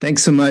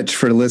Thanks so much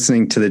for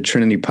listening to the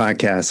Trinity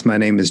Podcast. My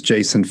name is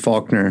Jason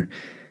Faulkner,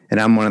 and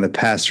I'm one of the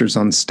pastors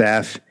on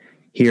staff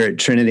here at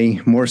Trinity.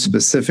 More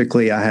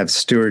specifically, I have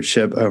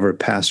stewardship over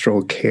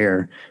pastoral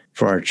care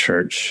for our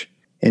church.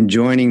 And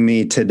joining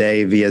me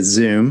today via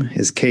Zoom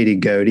is Katie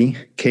Godey.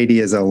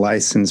 Katie is a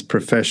licensed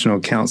professional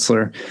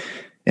counselor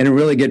and a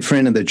really good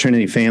friend of the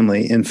Trinity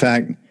family. In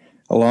fact,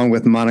 along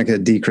with Monica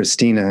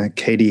DiCristina,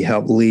 Katie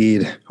helped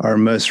lead our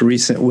most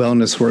recent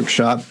wellness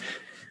workshop,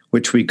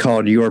 which we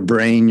called Your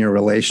Brain, Your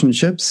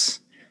Relationships,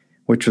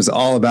 which was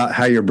all about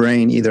how your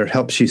brain either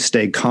helps you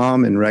stay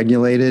calm and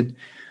regulated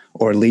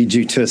or leads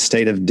you to a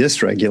state of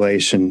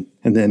dysregulation,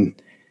 and then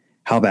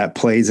how that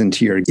plays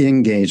into your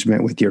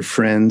engagement with your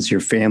friends, your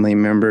family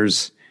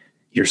members,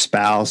 your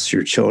spouse,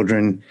 your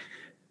children,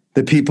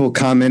 the people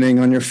commenting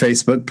on your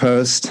Facebook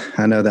post.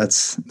 I know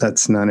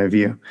that's none of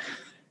you.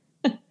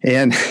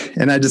 And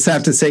I just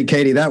have to say,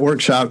 Katie, that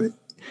workshop,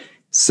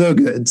 so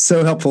good,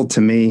 so helpful to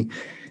me.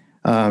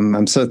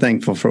 I'm so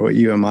thankful for what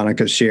you and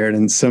Monica shared,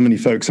 and so many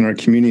folks in our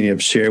community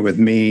have shared with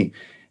me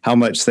how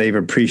much they've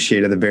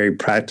appreciated the very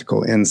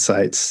practical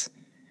insights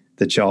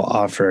that y'all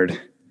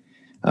offered.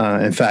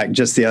 In fact,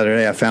 just the other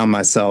day, I found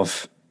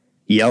myself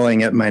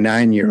yelling at my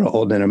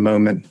 9-year-old in a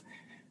moment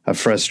of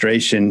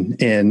frustration,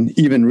 and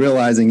even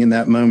realizing in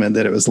that moment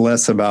that it was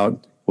less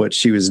about what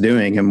she was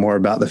doing and more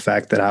about the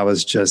fact that I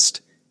was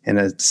just in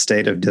a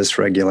state of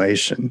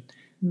dysregulation.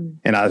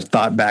 And I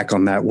thought back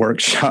on that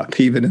workshop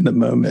even in the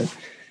moment,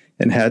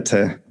 and had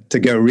to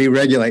go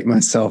re-regulate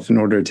myself in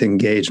order to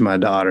engage my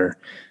daughter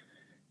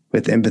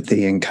with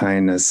empathy and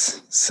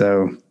kindness.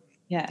 So,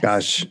 yes.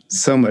 Gosh,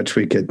 so much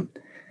we could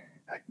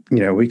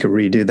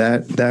redo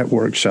that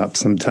workshop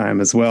sometime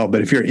as well.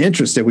 But if you're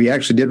interested, we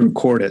actually did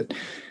record it.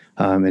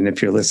 And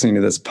if you're listening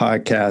to this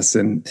podcast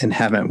and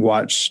haven't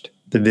watched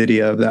the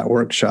video of that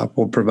workshop,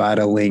 we'll provide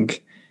a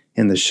link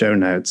in the show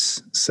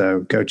notes. So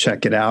go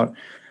check it out,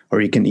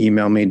 or you can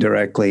email me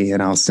directly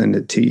and I'll send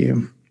it to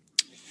you.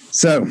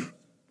 So,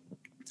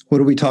 what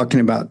are we talking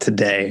about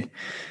today?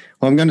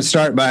 Well, I'm going to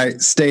start by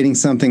stating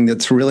something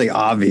that's really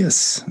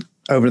obvious.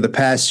 Over the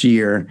past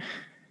year,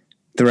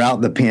 throughout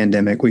the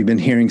pandemic, we've been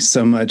hearing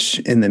so much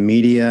in the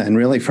media and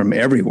really from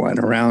everyone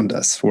around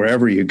us,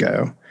 wherever you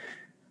go.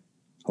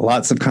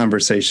 Lots of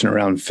conversation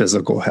around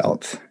physical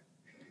health.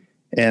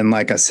 And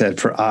like I said,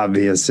 for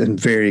obvious and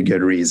very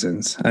good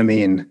reasons. I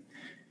mean,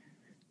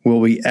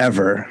 will we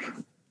ever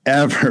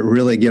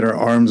really get our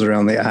arms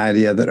around the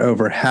idea that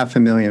over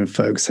 500,000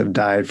 folks have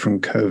died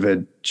from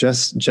COVID,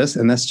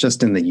 and that's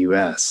just in the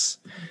US.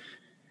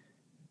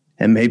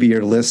 And maybe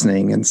you're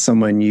listening and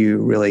someone you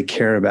really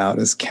care about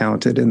is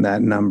counted in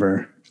that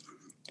number.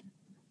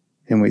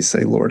 And we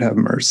say, Lord, have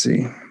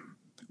mercy.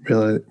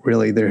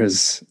 Really,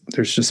 there's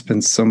just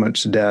been so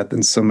much death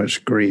and so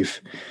much grief,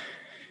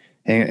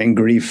 and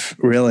grief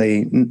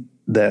really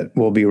that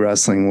we'll be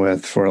wrestling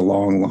with for a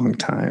long, long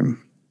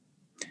time.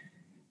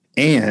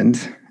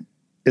 And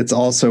it's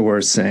also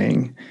worth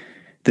saying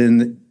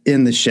that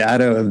in the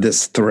shadow of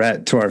this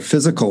threat to our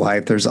physical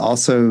life, there's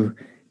also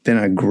been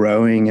a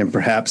growing and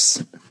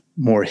perhaps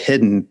more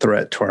hidden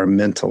threat to our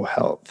mental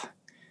health.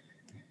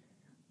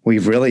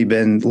 We've really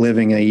been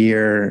living a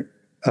year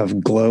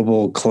of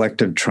global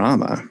collective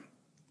trauma,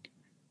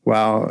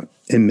 while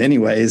in many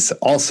ways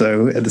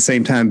also at the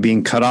same time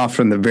being cut off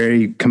from the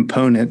very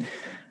component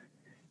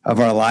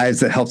of our lives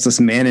that helps us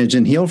manage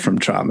and heal from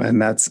trauma,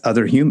 and that's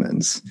other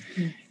humans.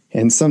 Mm-hmm.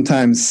 And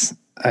sometimes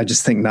I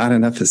just think not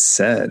enough is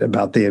said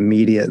about the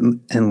immediate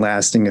and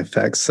lasting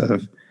effects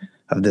of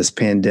this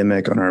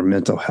pandemic on our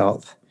mental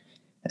health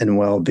and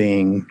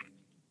well-being.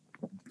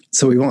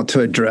 So we want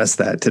to address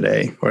that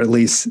today, or at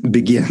least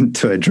begin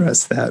to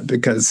address that,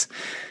 because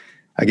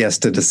I guess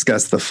to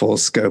discuss the full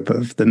scope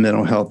of the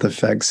mental health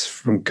effects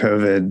from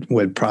COVID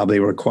would probably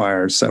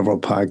require several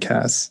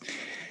podcasts.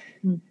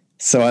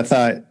 So I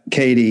thought,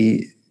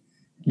 Katie,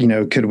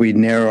 could we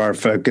narrow our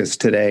focus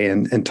today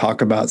and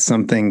talk about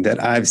something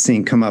that I've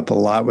seen come up a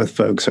lot with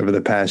folks over the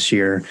past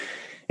year,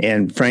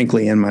 and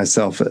frankly, in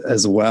myself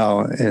as well.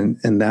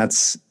 And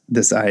that's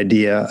this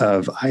idea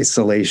of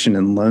isolation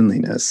and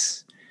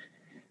loneliness.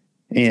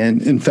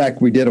 And in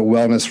fact, we did a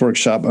wellness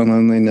workshop on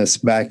loneliness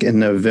back in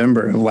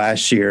November of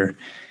last year.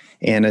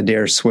 And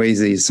Adair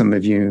Swayze, some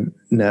of you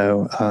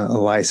know, a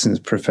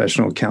licensed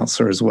professional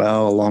counselor as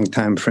well, a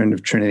longtime friend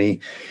of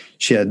Trinity.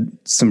 She had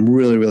some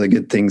really, really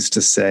good things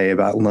to say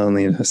about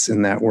loneliness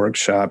in that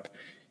workshop,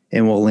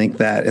 and we'll link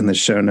that in the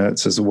show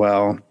notes as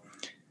well.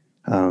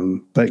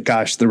 But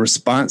gosh, the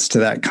response to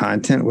that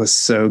content was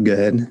so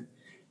good.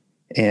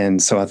 And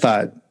so I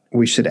thought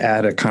we should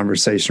add a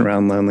conversation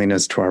around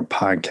loneliness to our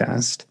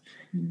podcast.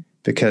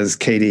 Because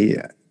Katie,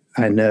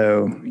 I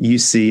know you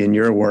see in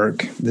your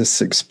work,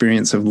 this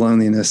experience of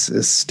loneliness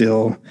is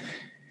still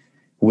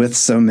with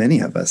so many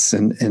of us,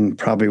 and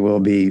probably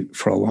will be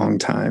for a long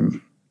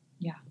time.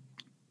 Yeah.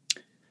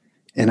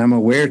 And I'm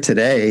aware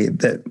today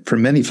that for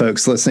many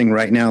folks listening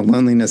right now,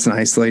 loneliness and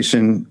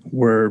isolation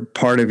were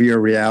part of your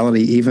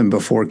reality even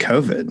before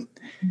COVID.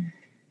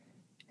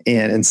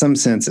 And in some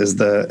sense, as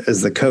the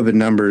COVID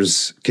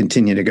numbers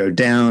continue to go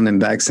down and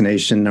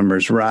vaccination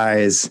numbers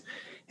rise,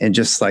 and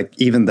just like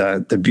even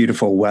the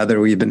beautiful weather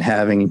we've been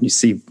having, and you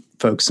see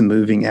folks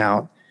moving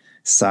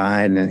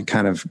outside and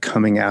kind of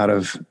coming out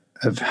of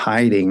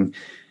hiding,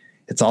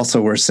 it's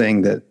also we're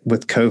saying that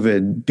with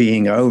COVID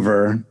being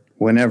over,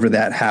 whenever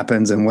that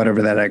happens and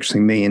whatever that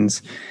actually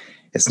means,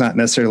 it's not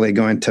necessarily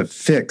going to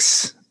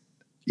fix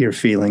your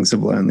feelings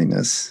of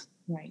loneliness.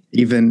 Right.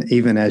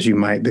 Even as you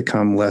might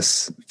become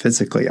less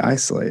physically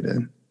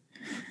isolated,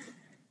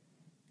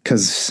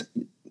 because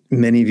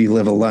many of you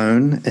live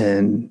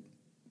alone,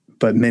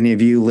 but many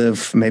of you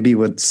live maybe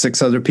with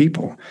 6 other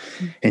people,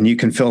 and you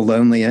can feel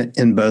lonely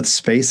in both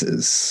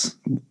spaces.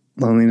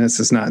 Loneliness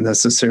is not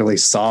necessarily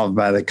solved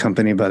by the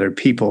company of other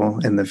people,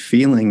 and the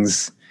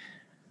feelings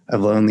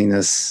of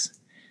loneliness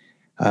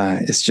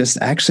is just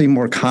actually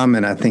more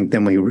common, I think,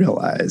 than we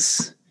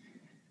realize.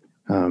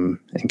 And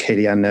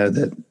Katie, I know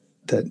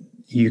that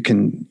you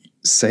can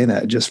say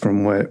that just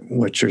from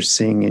what you're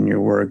seeing in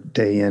your work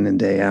day in and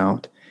day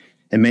out,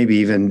 and maybe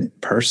even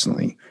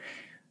personally.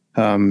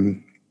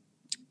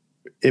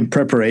 In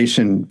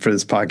preparation for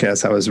this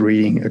podcast, I was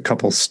reading a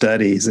couple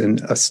studies,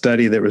 and a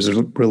study that was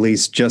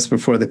released just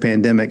before the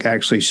pandemic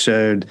actually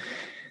showed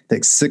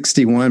that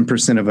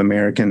 61% of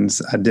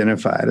Americans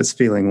identified as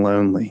feeling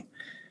lonely.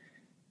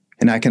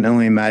 And I can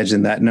only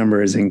imagine that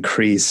number has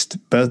increased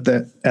both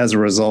as a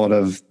result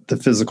of the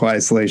physical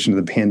isolation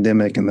of the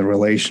pandemic and the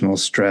relational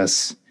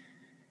stress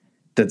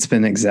that's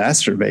been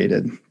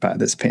exacerbated by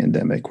this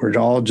pandemic. We're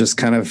all just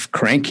kind of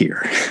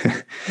crankier.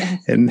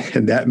 Yes. and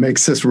that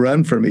makes us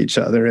run from each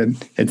other and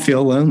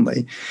feel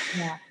lonely.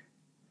 Yeah.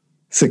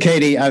 So,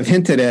 Katie, I've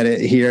hinted at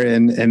it here,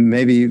 and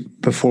maybe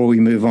before we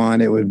move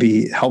on, it would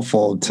be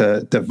helpful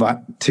to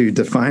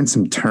define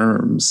some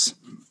terms.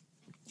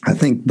 I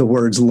think the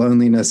words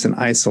loneliness and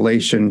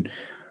isolation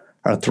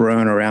are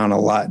thrown around a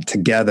lot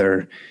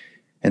together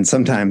and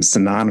sometimes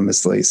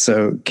synonymously.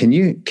 So can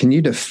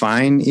you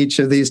define each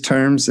of these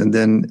terms and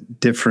then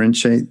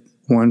differentiate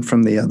one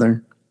from the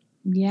other?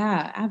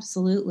 Yeah,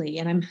 absolutely.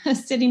 And I'm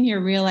sitting here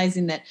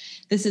realizing that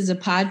this is a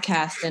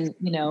podcast, and,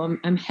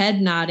 I'm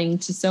head nodding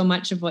to so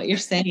much of what you're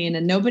saying,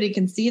 and nobody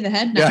can see the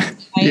head nod.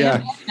 Yeah. I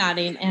am head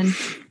nodding.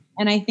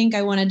 And I think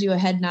I want to do a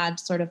head nod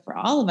sort of for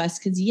all of us,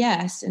 because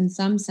yes, in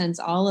some sense,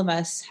 all of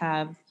us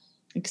have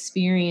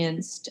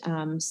experienced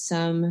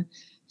some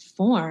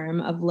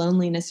form of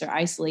loneliness or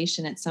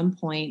isolation at some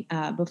point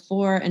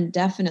before, and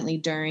definitely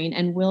during,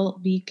 and will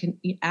be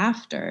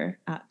after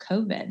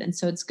COVID. And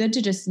so it's good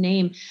to just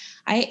name,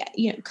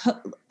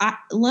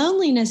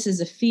 loneliness is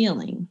a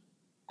feeling,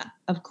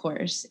 of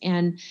course,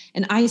 and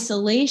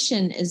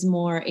isolation is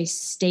more a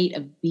state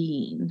of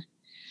being.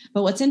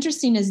 But what's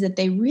interesting is that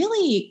they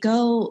really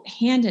go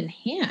hand in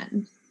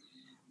hand.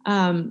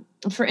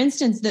 For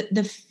instance,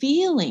 the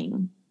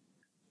feeling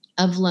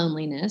of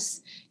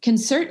loneliness can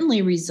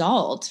certainly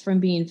result from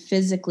being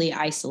physically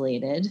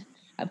isolated.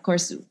 Of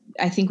course,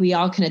 I think we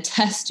all can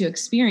attest to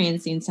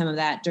experiencing some of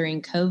that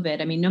during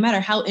COVID. I mean, no matter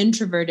how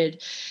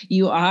introverted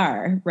you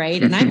are,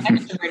 right? And I'm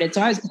extroverted,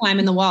 so I was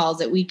climbing the walls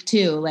at week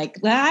 2, like,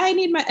 I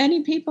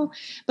need people.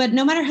 But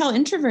no matter how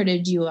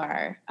introverted you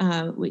are,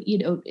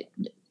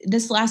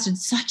 this lasted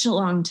such a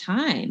long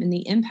time, and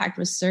the impact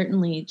was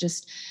certainly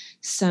just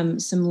some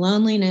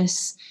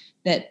loneliness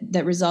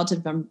that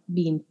resulted from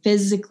being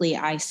physically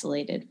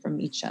isolated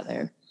from each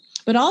other.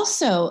 But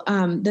also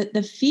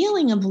the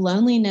feeling of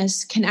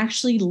loneliness can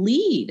actually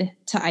lead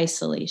to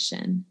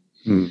isolation.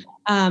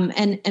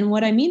 And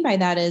what I mean by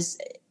that is,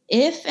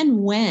 if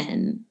and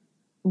when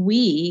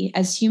we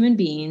as human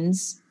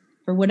beings,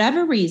 for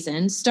whatever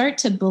reason, start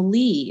to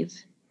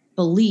believe,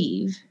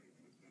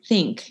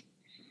 think,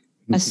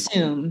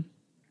 assume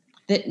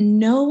that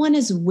no one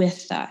is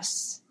with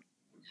us,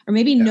 or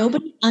maybe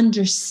nobody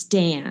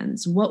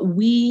understands what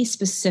we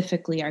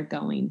specifically are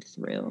going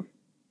through,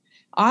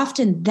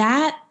 often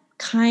that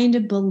kind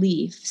of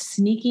belief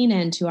sneaking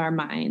into our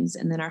minds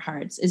and then our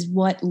hearts is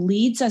what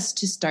leads us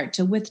to start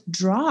to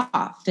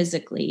withdraw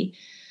physically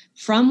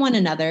from one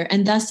another,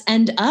 and thus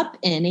end up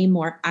in a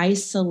more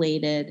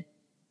isolated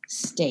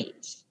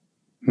state.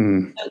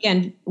 So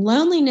again,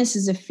 loneliness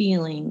is a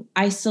feeling.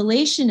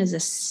 Isolation is a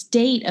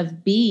state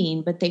of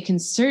being, but they can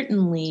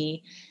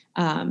certainly,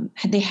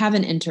 they have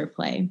an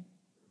interplay.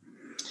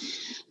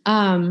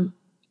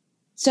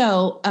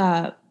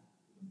 So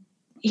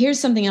here's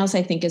something else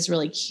I think is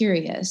really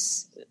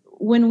curious.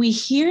 When we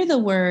hear the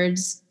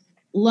words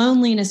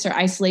loneliness or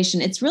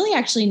isolation, it's really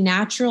actually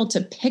natural to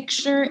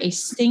picture a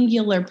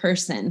singular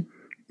person,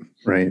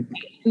 right,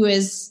 who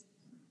is,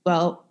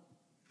 well,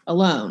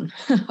 alone.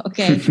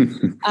 Okay.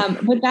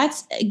 But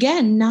that's,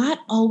 again, not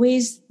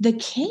always the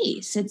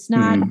case. It's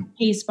not the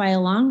case by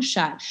a long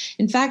shot.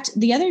 In fact,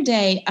 the other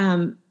day,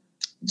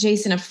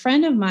 Jason, a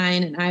friend of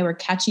mine and I were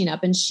catching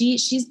up, and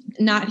she's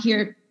not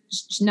here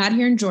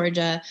in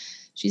Georgia.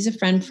 She's a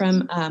friend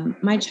from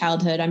my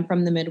childhood. I'm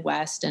from the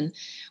Midwest, and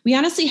we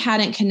honestly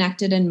hadn't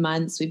connected in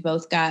months. We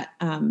both got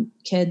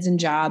kids and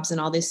jobs and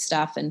all this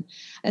stuff. And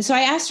so I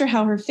asked her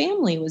how her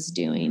family was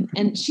doing.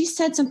 And she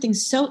said something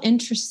so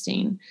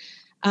interesting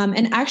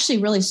and actually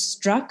really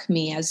struck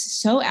me as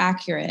so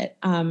accurate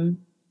and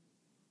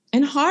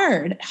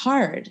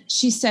hard.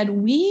 She said,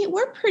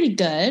 we're pretty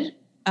good,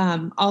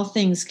 all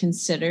things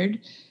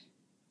considered.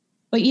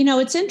 But,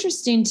 it's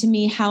interesting to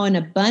me how an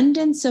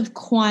abundance of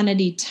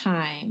quantity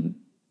time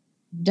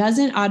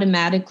doesn't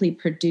automatically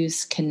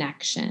produce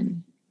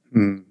connection.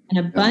 An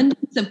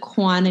abundance of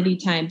quantity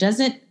time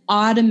doesn't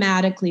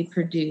automatically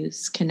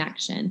produce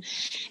connection.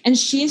 And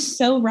she's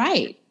so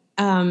right.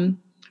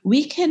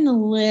 We can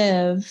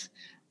live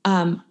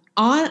on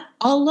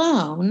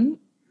alone,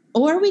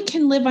 or we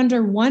can live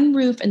under one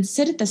roof and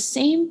sit at the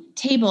same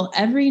table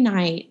every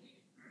night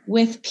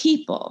with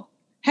people.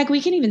 Heck, we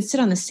can even sit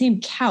on the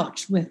same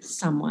couch with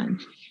someone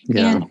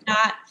and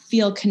not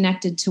feel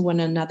connected to one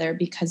another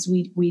because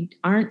we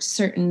aren't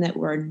certain that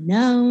we're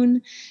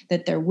known,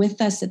 that they're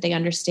with us, that they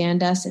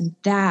understand us. And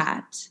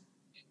that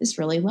is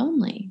really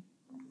lonely.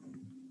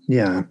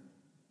 Yeah.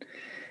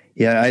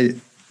 Yeah.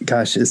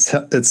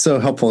 It's so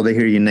helpful to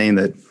hear you name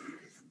that,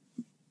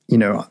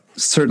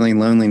 certainly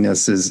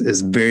loneliness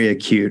is very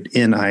acute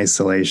in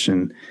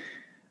isolation,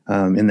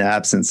 in the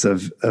absence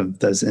of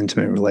those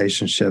intimate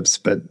relationships.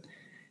 But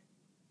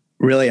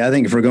really, I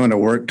think if we're going to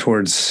work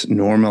towards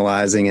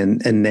normalizing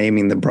and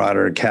naming the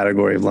broader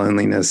category of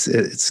loneliness,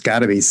 it's got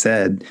to be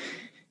said,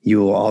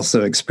 you will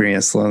also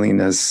experience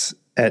loneliness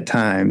at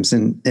times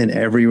in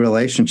every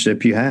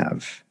relationship you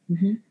have.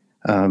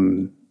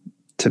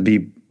 To be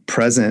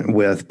present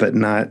with, but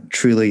not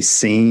truly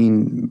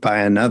seen by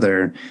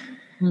another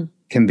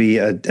can be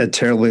a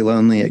terribly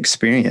lonely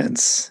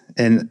experience.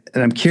 And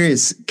I'm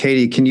curious,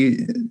 Katie, can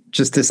you,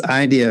 just this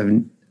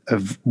idea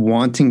of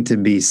wanting to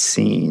be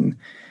seen,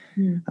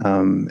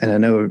 and I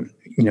know,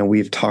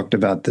 we've talked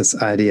about this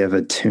idea of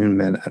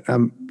attunement.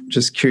 I'm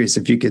just curious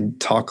if you could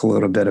talk a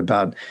little bit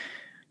about,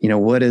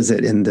 what is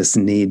it in this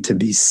need to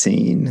be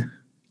seen?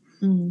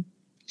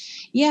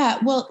 Yeah,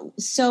 well,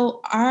 so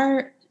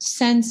our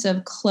sense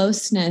of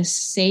closeness,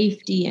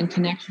 safety, and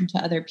connection to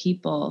other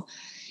people,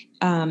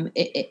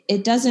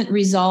 it doesn't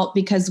result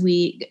because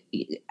we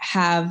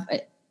have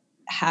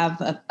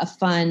a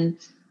fun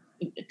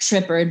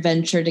trip or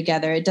adventure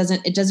together. It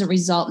doesn't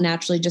result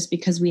naturally just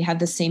because we have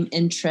the same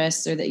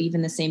interests or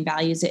even the same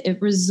values.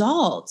 It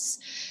results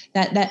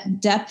that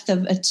depth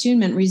of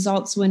attunement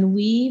results when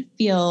we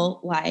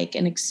feel like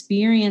and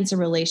experience a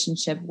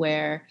relationship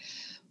where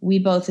we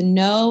both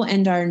know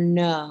and are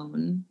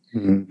known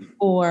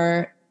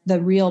for the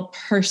real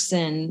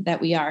person that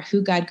we are,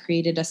 who God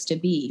created us to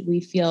be. We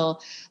feel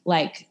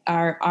like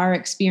our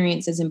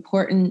experience is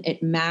important.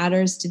 It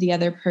matters to the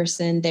other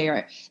person.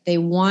 They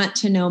want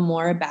to know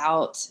more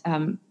about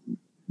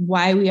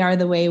why we are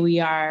the way we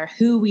are,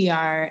 who we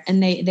are,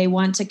 and they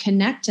want to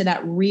connect to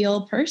that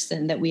real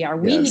person that we are.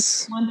 We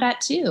want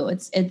that too.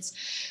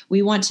 It's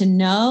we want to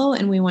know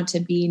and we want to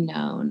be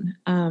known.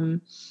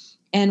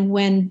 And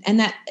when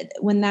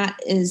that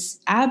is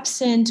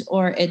absent,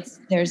 or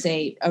there's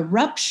a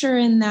rupture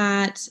in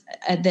that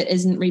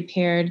isn't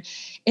repaired,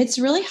 it's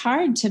really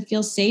hard to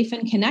feel safe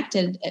and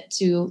connected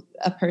to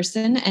a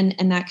person,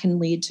 and that can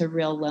lead to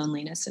real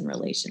loneliness in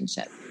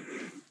relationship.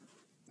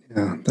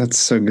 Yeah, that's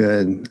so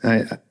good.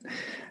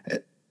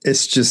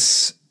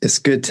 It's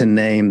good to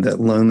name that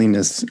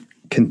loneliness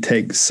can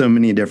take so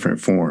many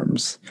different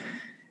forms.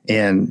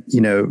 And,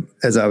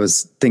 as I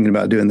was thinking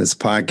about doing this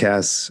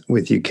podcast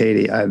with you,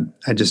 Katie, I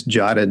just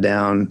jotted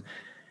down,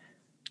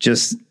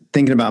 just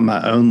thinking about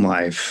my own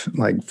life,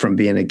 like from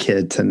being a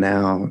kid to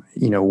now,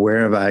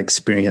 where have I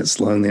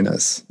experienced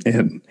loneliness?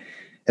 And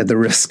at the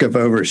risk of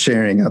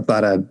oversharing, I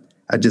thought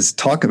I'd just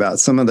talk about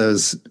some of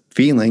those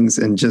feelings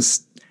and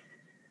just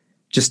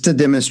to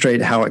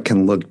demonstrate how it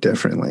can look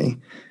differently.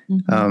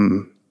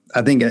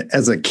 I think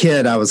as a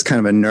kid, I was kind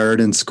of a nerd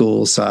in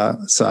school, so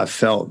I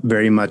felt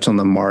very much on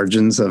the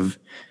margins of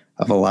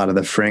a lot of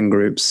the friend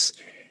groups.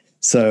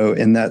 So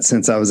in that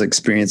sense, I was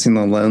experiencing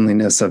the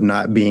loneliness of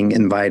not being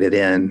invited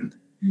in.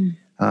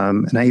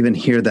 And I even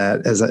hear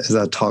that as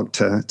I talk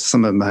to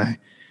some of my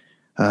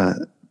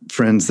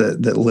friends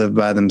that live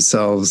by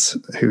themselves,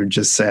 who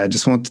just say, I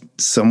just want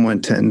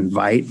someone to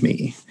invite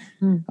me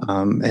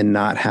and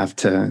not have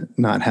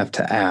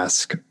to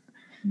ask.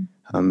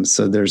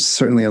 So there's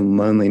certainly a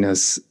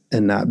loneliness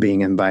in not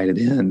being invited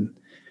in.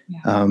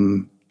 Yeah.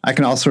 I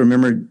can also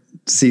remember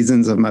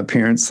seasons of my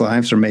parents'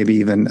 lives, or maybe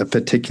even a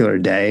particular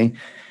day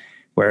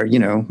where,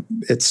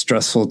 it's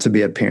stressful to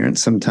be a parent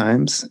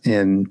sometimes.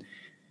 And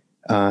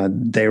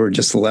they were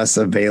just less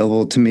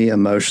available to me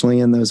emotionally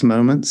in those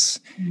moments.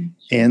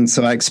 And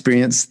so I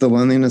experienced the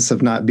loneliness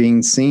of not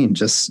being seen,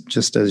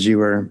 just as you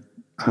were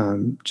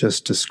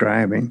just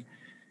describing.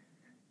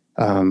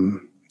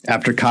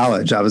 After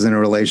college, I was in a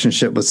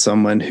relationship with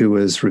someone who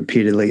was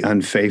repeatedly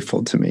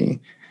unfaithful to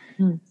me.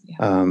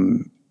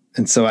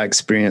 And so I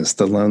experienced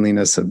the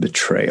loneliness of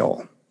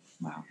betrayal.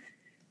 Wow.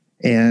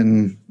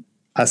 And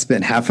I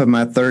spent half of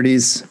my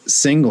 30s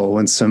single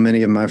when so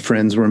many of my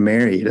friends were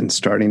married and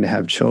starting to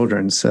have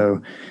children.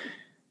 So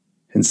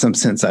in some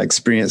sense, I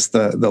experienced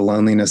the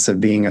loneliness of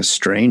being a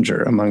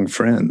stranger among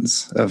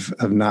friends, of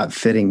not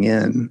fitting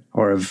in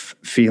or of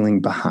feeling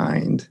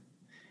behind.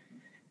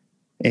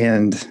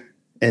 And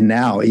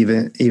now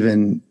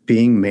even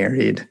being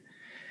married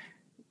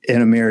in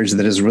a marriage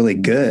that is really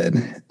good,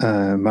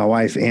 my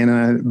wife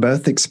Anna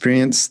both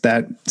experienced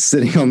that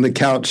sitting on the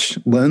couch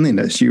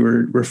loneliness you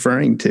were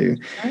referring to,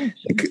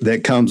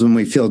 that comes when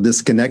we feel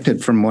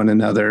disconnected from one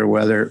another,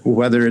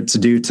 whether it's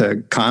due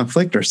to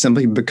conflict or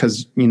simply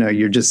because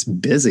you're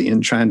just busy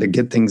and trying to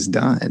get things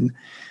done.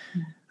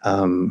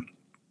 And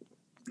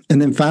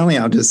then finally,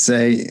 I'll just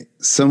say,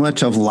 so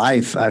much of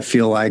life I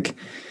feel like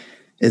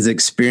is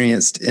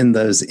experienced in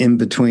those in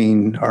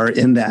between, or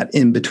in that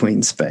in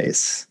between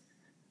space.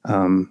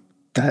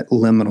 That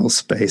liminal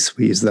space,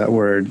 we use that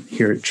word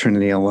here at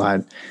Trinity a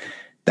lot,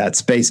 that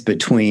space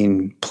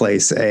between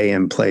place A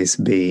and place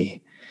B.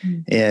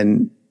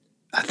 And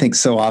I think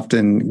so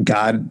often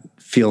God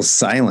feels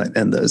silent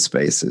in those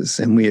spaces,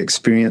 and we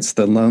experience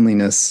the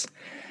loneliness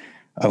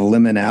of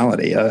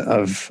liminality,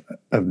 of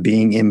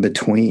being in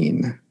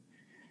between.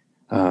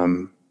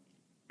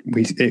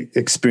 We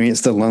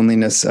experience the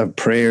loneliness of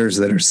prayers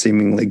that are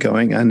seemingly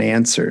going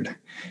unanswered.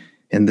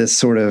 And this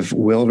sort of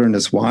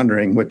wilderness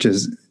wandering, which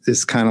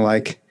is kind of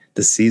like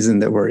the season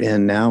that we're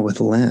in now with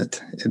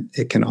Lent,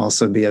 it can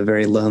also be a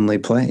very lonely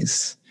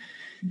place.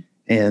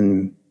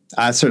 And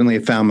I certainly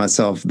have found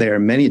myself there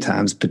many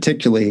times,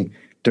 particularly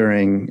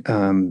during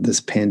this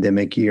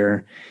pandemic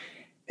year.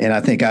 And I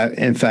think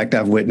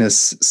I've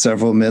witnessed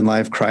several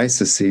midlife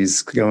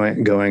crises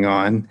going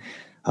on.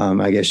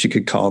 I guess you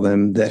could call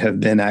them, that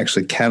have been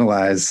actually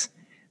catalyzed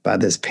by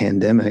this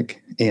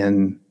pandemic.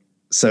 And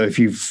so if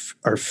you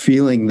are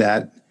feeling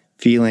that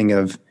feeling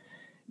of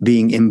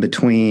being in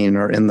between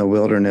or in the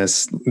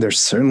wilderness, there's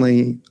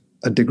certainly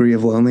a degree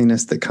of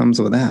loneliness that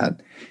comes with that.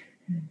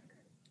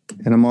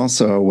 And I'm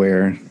also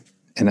aware,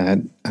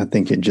 and I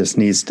think it just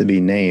needs to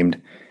be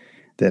named,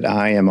 that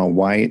I am a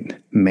white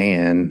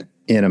man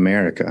in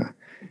America.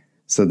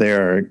 So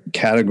there are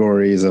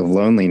categories of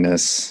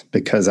loneliness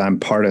because I'm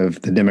part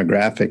of the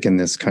demographic in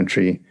this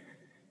country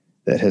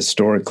that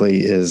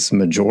historically is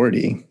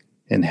majority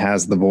and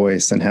has the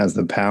voice and has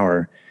the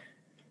power.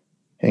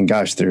 And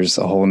gosh, there's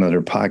a whole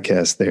nother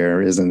podcast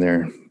there, isn't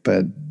there?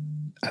 But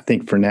I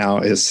think for now,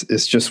 it's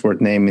just worth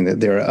naming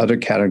that there are other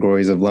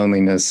categories of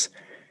loneliness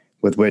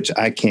with which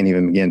I can't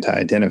even begin to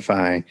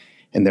identify.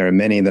 And there are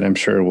many that I'm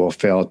sure will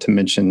fail to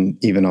mention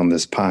even on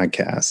this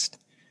podcast.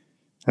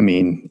 I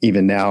mean,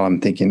 even now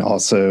I'm thinking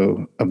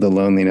also of the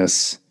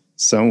loneliness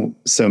so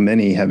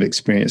many have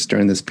experienced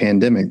during this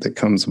pandemic that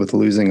comes with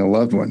losing a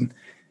loved one.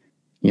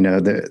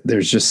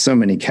 There's just so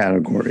many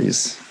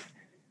categories.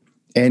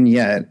 And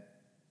yet,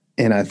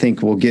 and I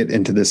think we'll get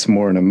into this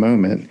more in a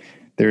moment,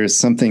 there is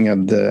something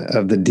of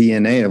the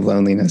DNA of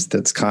loneliness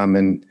that's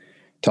common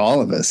to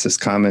all of us. It's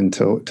common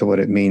to what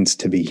it means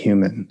to be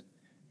human.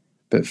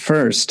 But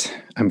first,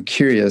 I'm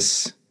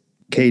curious,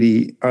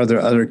 Katie, are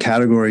there other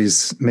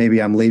categories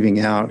maybe I'm leaving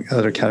out,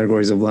 other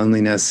categories of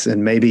loneliness,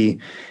 and maybe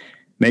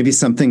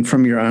something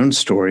from your own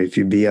story, if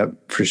you'd be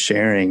up for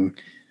sharing?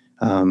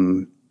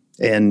 And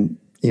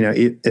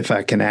if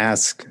I can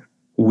ask,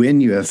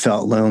 when you have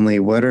felt lonely,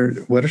 what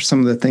are some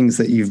of the things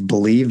that you've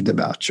believed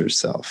about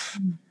yourself?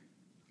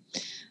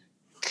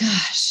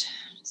 Gosh,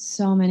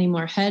 so many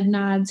more head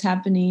nods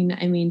happening.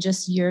 I mean,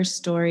 just your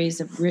stories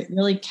of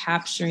really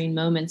capturing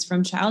moments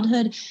from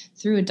childhood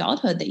through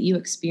adulthood that you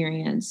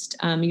experienced.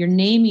 You're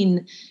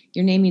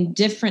naming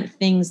different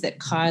things that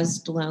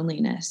caused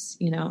loneliness,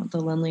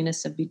 the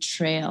loneliness of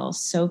betrayal,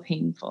 so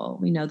painful.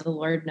 We know the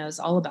Lord knows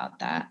all about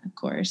that, of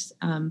course.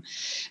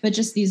 But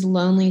just these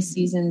lonely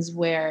seasons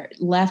where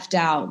left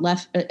out,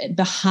 left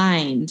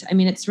behind. I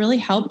mean, it's really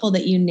helpful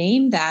that you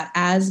name that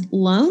as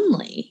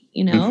lonely,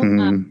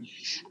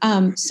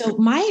 Mm-hmm. So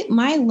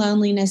my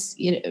loneliness,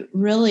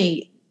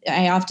 really,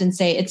 I often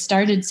say it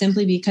started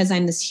simply because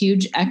I'm this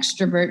huge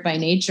extrovert by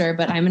nature,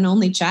 but I'm an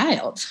only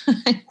child.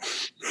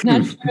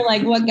 Not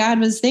sure what God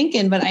was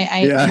thinking, but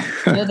I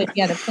know that he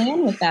had a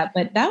plan with that.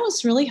 But that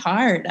was really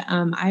hard.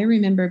 I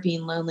remember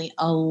being lonely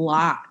a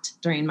lot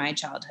during my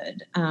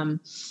childhood.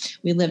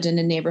 We lived in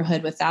a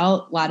neighborhood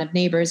without a lot of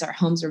neighbors. Our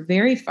homes were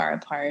very far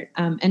apart.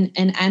 And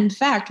in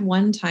fact,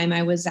 one time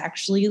I was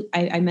actually,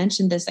 I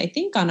mentioned this, I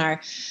think in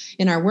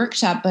our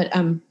workshop, but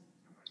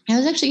I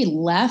was actually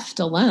left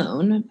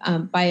alone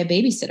by a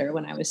babysitter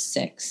when I was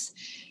 6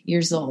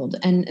 years old.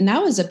 And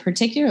that was a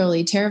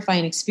particularly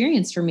terrifying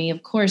experience for me.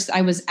 Of course,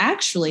 I was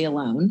actually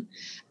alone.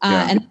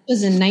 And it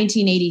was in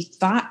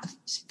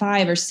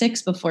 1985 or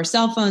 6 before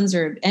cell phones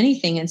or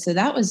anything. And so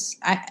that was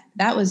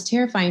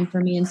terrifying for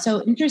me. And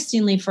so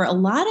interestingly, for a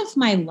lot of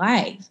my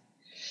life,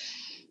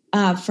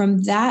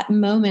 from that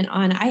moment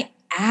on, I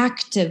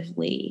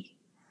actively,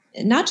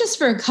 not just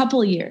for a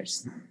couple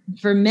years,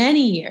 for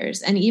many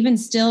years, and even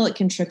still it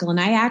can trickle. And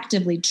I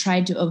actively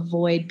tried to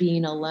avoid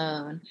being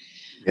alone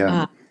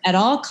at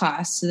all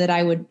costs so that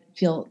I would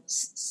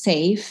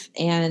safe,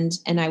 and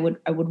I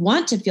would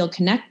want to feel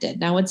connected.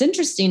 Now, what's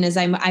interesting is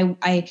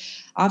I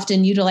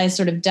often utilize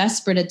sort of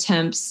desperate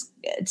attempts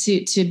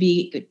to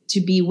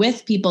be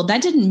with people.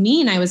 That didn't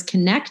mean I was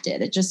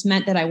connected. It just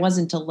meant that I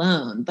wasn't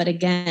alone. But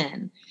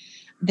again,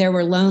 there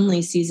were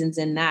lonely seasons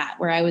in that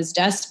where I was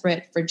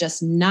desperate for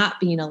just not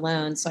being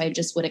alone. So I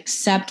just would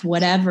accept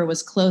whatever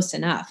was close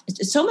enough.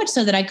 It's so much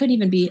so that I couldn't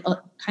even be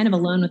kind of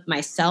alone with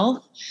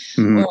myself,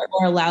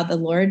 or allow the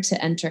Lord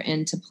to enter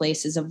into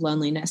places of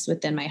loneliness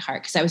within my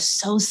heart, because I was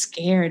so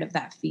scared of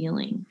that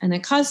feeling. And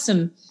it caused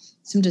some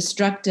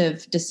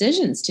destructive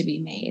decisions to be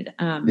made.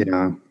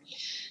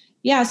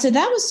 Yeah. So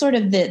that was sort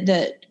of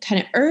the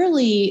kind of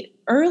early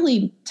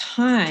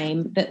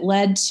time that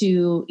led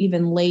to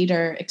even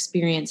later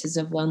experiences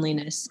of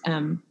loneliness.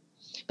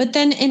 But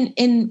then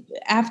in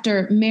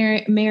after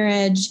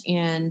marriage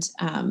and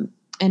when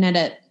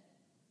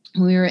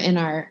we were in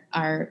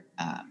our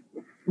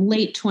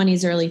late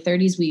 20s, early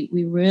 30s,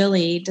 we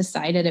really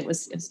decided it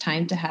was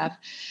time to have,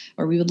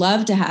 or we would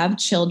love to have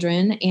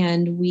children.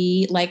 And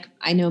we, like,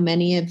 I know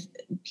many of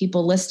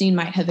people listening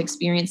might have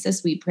experienced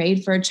this. We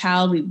prayed for a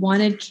child. We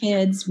wanted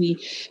kids. We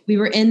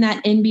were in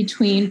that in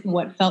between for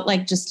what felt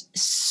like just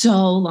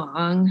so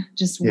long,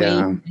 just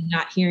waiting and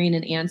not hearing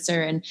an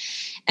answer.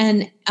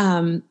 And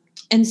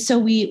so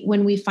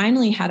when we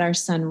finally had our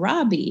son,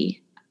 Robbie,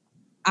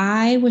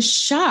 I was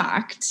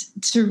shocked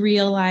to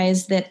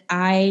realize that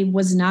I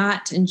was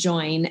not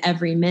enjoying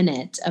every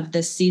minute of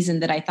this season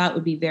that I thought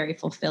would be very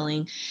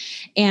fulfilling.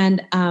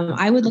 And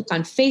I would look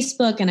on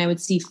Facebook and I would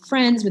see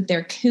friends with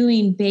their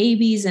cooing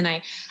babies. And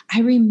I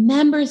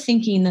remember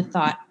thinking the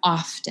thought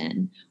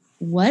often,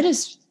 what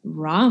is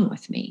wrong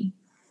with me?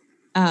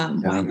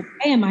 Why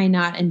am I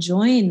not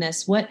enjoying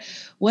this? What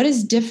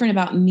is different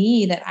about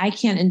me that I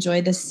can't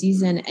enjoy this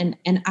season?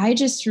 And I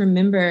just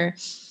remember,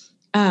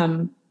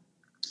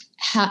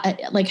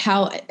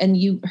 how, and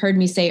you heard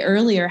me say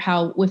earlier,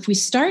 how if we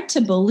start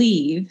to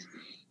believe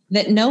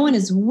that no one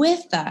is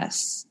with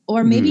us,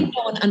 or maybe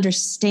no one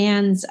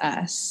understands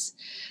us,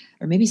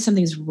 or maybe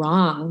something's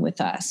wrong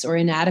with us or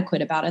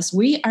inadequate about us,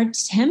 we are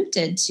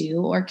tempted to,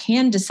 or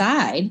can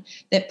decide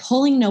that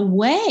pulling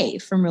away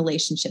from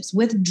relationships,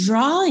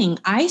 withdrawing,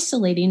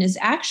 isolating is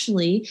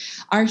actually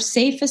our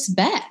safest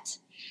bet.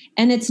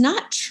 And it's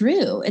not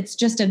true. It's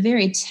just a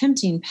very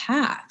tempting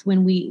path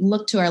when we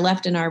look to our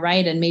left and our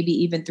right, and maybe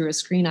even through a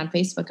screen on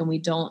Facebook, and we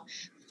don't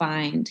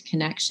find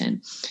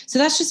connection. So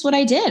that's just what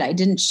I did. I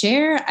didn't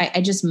share.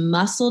 I just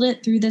muscled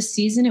it through this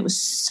season. It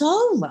was so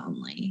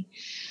lonely.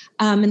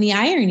 And the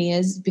irony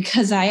is,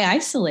 because I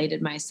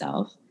isolated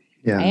myself,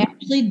 I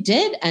actually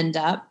did end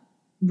up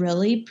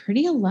really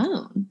pretty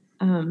alone.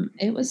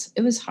 It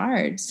was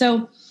hard.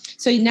 So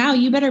now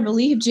you better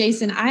believe,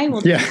 Jason, I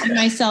will find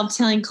myself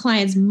telling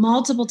clients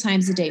multiple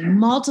times a day,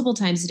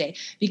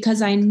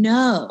 because I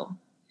know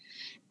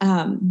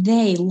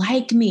they,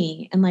 like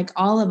me and like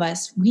all of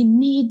us, we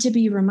need to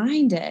be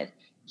reminded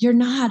you're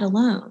not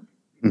alone.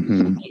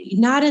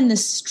 Not in the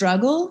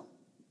struggle,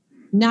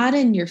 not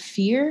in your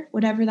fear,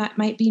 whatever that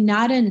might be,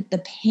 not in the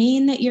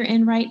pain that you're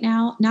in right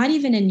now, not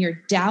even in your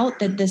doubt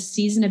that this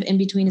season of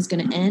in-between is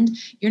going to end.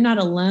 You're not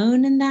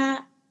alone in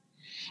that.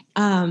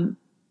 And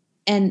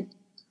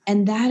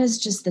that is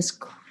just this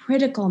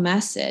critical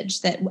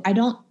message that I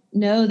don't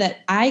know that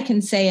I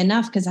can say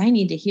enough, because I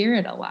need to hear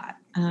it a lot.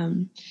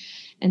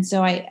 And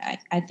so I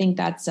think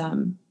that's,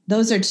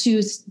 those are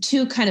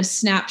two kind of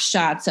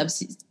snapshots of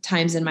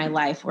times in my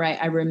life where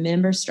I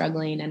remember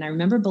struggling, and I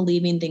remember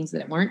believing things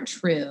that weren't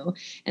true,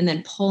 and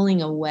then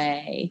pulling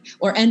away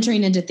or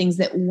entering into things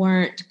that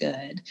weren't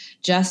good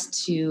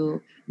just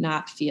to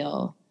not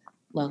feel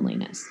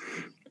loneliness.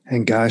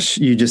 And gosh,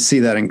 you just see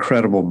that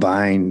incredible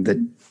bind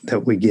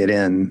that we get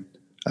in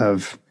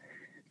of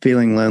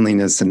feeling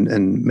loneliness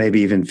and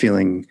maybe even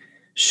feeling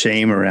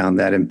shame around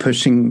that and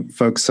pushing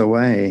folks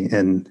away.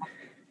 And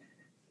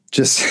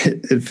just,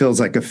 it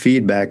feels like a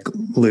feedback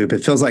loop.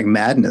 It feels like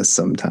madness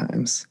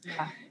sometimes.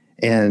 Yeah.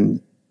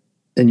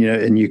 And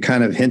you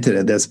kind of hinted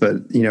at this, but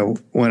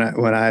when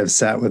I have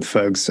sat with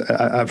folks,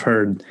 I've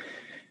heard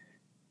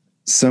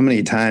so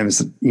many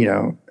times,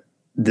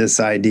 this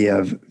idea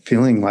of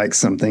feeling like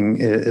something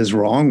is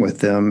wrong with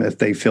them if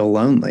they feel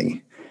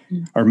lonely,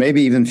 or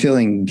maybe even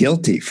feeling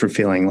guilty for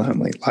feeling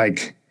lonely.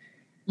 Like,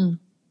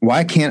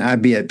 why can't I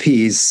be at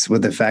peace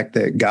with the fact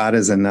that God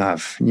is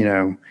enough?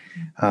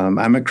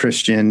 I'm a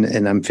Christian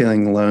and I'm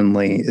feeling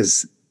lonely.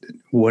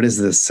 What does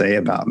this say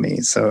about me?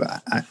 So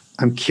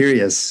I'm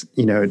curious,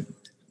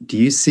 do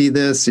you see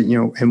this,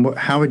 and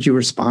how would you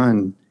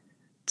respond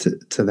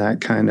to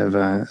that kind of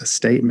a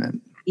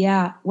statement?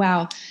 Yeah.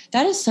 Wow.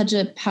 That is such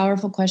a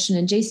powerful question.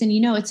 And Jason,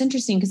 it's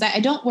interesting because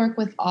I don't work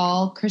with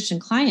all Christian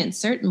clients,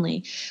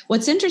 certainly.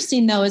 What's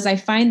interesting, though, is I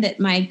find that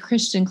my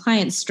Christian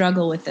clients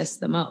struggle with this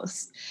the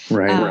most.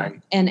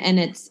 Right. And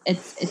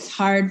it's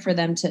hard for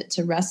them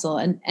to wrestle.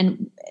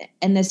 And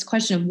this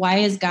question of, why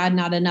is God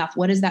not enough?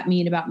 What does that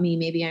mean about me?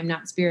 Maybe I'm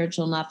not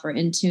spiritual enough or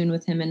in tune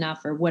with him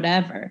enough or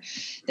whatever.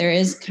 There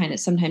is kind of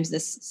sometimes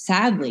this,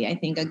 sadly, I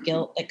think, a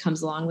guilt that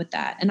comes along with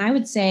that. And I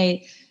would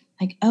say,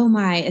 like, oh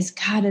my, is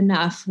God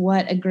enough?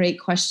 What a great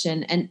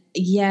question. And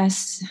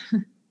yes,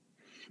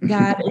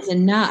 God is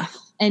enough.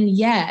 And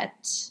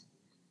yet,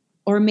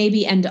 or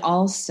maybe, and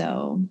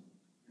also,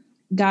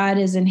 God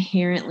is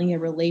inherently a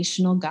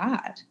relational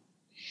God.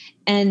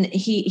 And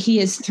he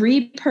is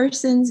three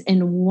persons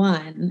in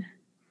one.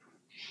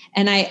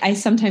 And I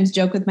sometimes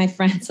joke with my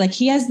friends, like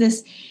he has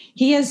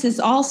this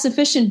all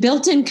sufficient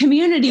built-in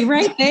community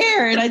right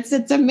there. And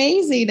it's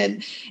amazing.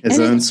 And his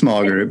own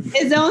small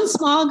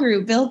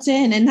group built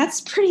in. And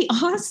that's pretty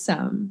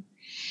awesome.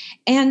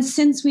 And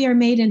since we are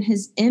made in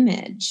his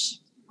image,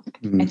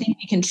 I think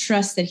we can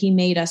trust that he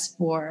made us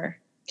for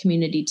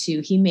community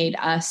too. He made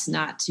us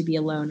not to be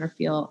alone or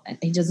feel,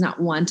 he does not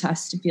want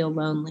us to feel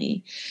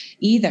lonely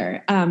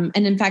either. And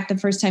in fact, the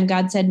first time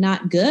God said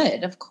not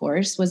good, of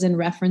course, was in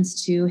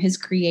reference to his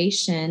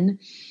creation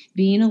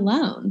being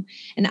alone.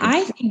 And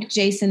I think,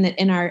 Jason, that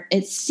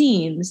it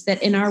seems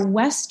that in our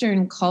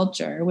Western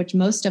culture, which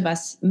most of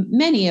us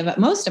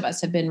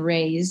have been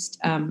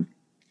raised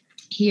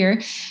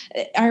here,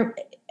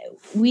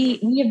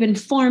 we have been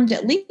formed,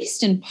 at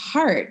least in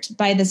part,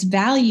 by this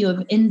value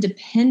of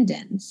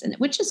independence, and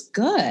which is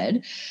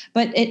good,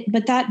 but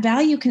that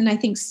value can, I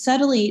think,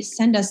 subtly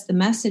send us the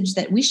message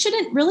that we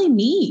shouldn't really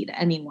need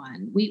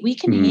anyone. We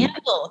can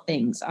handle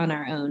things on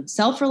our own.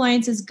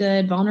 Self-reliance is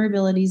good,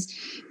 vulnerability is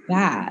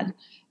bad,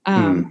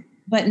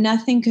 but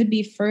nothing could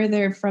be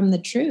further from the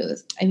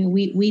truth. I mean,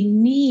 we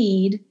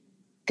need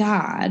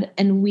God,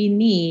 and we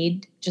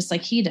need, just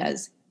like he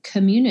does,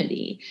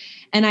 community.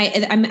 And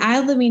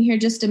I'm living here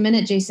just a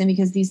minute, Jason,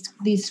 because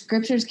these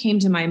scriptures came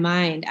to my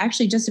mind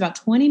actually just about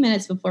 20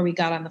 minutes before we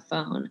got on the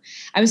phone.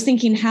 I was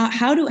thinking,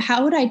 how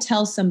would I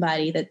tell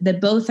somebody that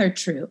both are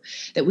true,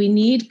 that we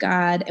need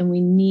God and we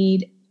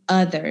need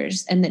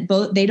others, and that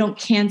both, they don't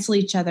cancel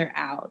each other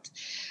out.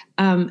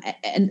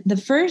 And the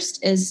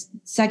first is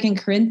 2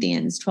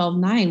 Corinthians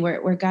 12:9,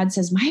 where God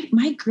says,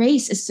 my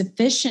grace is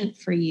sufficient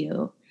for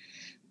you.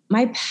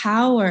 My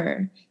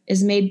power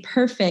is made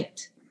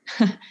perfect.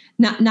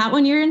 Not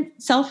when you're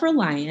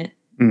self-reliant.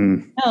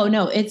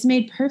 No, it's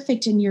made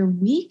perfect in your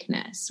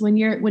weakness. When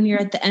you're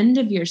at the end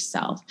of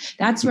yourself,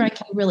 that's where I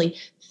can really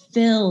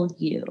fill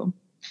you.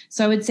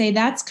 So I would say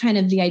that's kind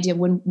of the idea,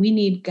 when we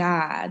need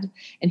God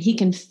and he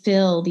can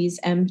fill these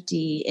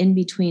empty in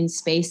between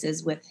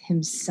spaces with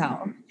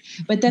himself.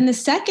 But then the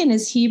second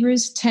is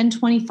Hebrews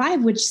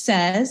 10:25, which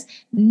says,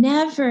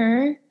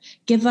 never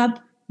give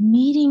up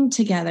meeting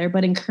together,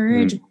 but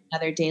encourage one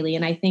another daily.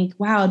 And I think,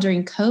 wow,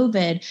 during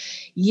COVID,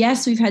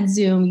 yes, we've had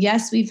Zoom.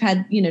 Yes, we've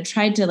had,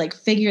 tried to like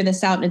figure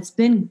this out, and it's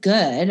been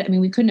good. I mean,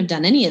 we couldn't have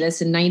done any of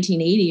this in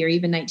 1980 or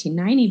even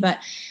 1990,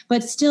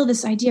 but still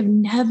this idea of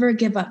never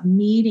give up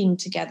meeting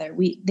together.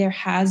 There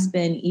has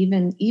been,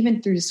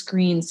 even through the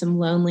screen, some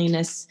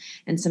loneliness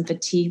and some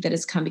fatigue that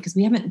has come because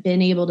we haven't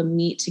been able to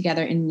meet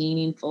together in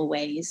meaningful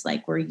ways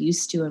like we're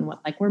used to and what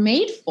like we're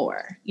made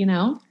for,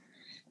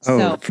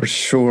 Oh, for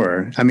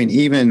sure. I mean,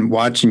 even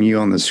watching you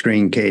on the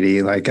screen, Katie,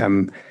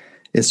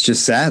 it's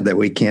just sad that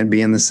we can't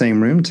be in the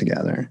same room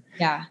together.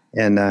 Yeah.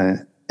 And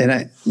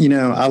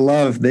I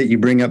love that you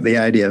bring up the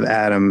idea of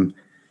Adam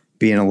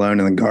being alone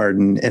in the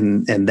garden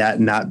and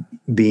that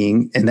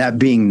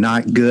being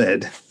not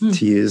good,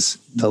 to use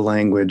the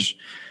language.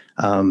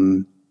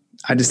 I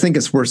just think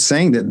it's worth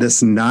saying that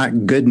this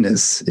not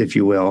goodness, if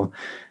you will,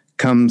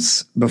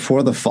 comes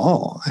before the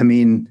fall. I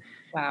mean,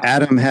 wow.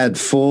 Adam had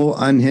full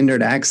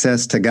unhindered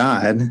access to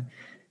God,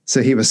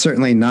 so he was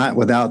certainly not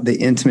without the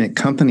intimate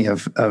company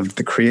of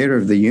the creator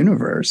of the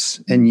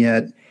universe. And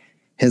yet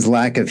his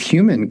lack of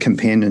human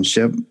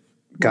companionship,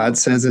 God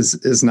says,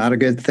 is not a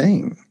good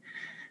thing.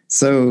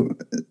 So,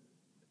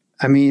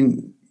 I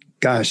mean,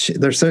 gosh,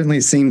 there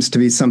certainly seems to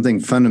be something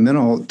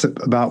fundamental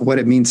about what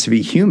it means to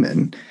be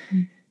human,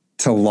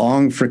 to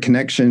long for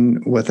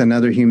connection with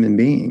another human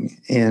being.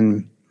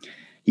 And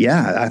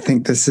yeah, I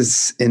think this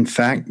is, in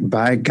fact,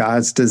 by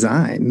God's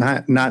design,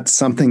 not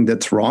something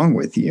that's wrong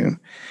with you,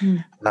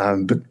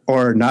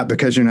 or not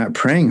because you're not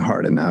praying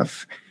hard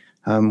enough.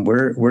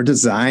 We're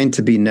designed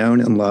to be known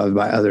and loved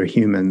by other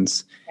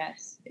humans.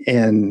 Yes.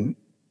 And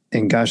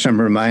gosh, I'm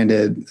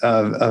reminded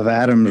of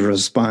Adam's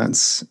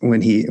response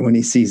when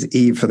he sees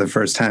Eve for the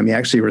first time. He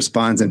actually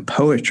responds in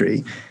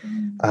poetry.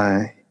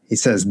 He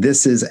says,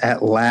 "This is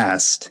at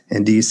last,"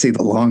 and do you see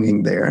the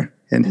longing there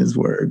in his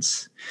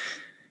words?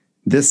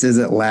 This is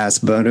at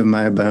last, bone of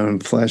my bone,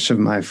 flesh of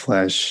my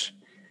flesh.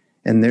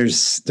 And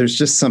there's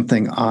just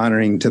something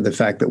honoring to the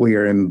fact that we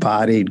are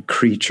embodied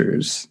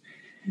creatures,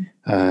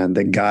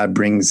 that God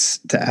brings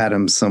to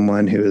Adam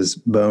someone who is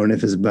bone of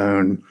his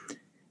bone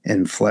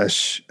and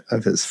flesh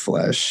of his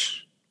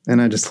flesh. And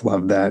I just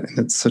love that. And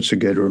it's such a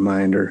good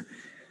reminder.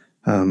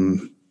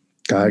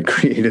 God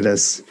created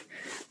us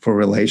for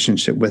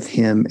relationship with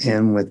him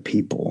and with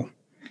people.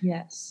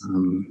 Yes.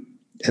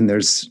 And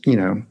there's,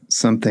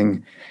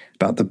 something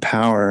about the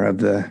power of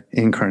the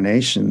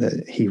incarnation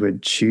that he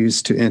would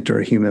choose to enter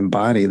a human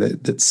body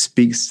that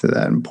speaks to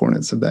that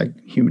importance of that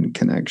human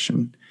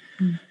connection.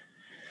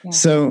 Yeah.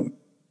 So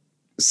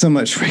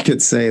much we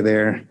could say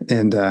there.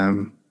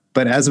 And,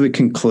 but as we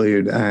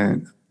conclude,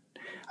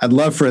 I'd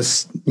love for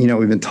us,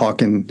 we've been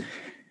talking,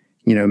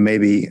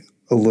 maybe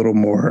a little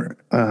more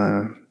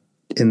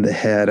in the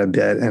head a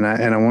bit, and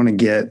I want to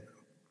get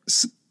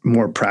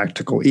more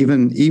practical.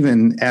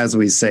 Even as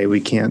we say,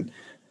 we can't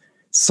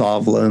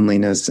solve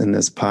loneliness in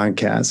this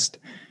podcast,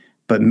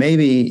 but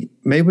maybe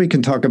we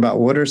can talk about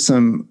what are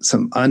some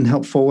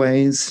unhelpful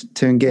ways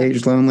to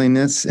engage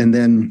loneliness, and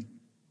then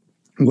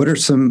what are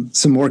some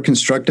more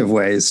constructive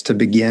ways to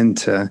begin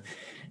to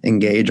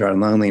engage our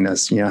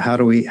loneliness? How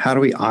do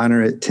we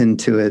honor it, tend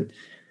to it,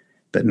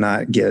 but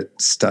not get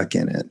stuck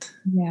in it?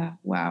 Yeah.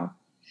 Wow.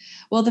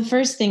 Well, the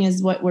first thing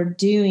is what we're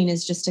doing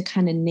is just to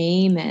kind of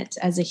name it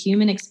as a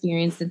human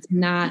experience that's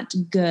not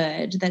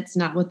good. That's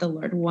not what the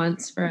Lord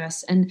wants for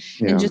us. And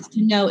just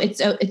to know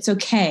it's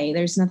okay.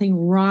 There's nothing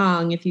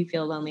wrong if you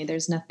feel lonely.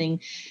 There's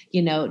nothing,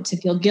 to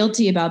feel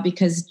guilty about,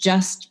 because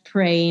just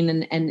praying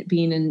and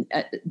being in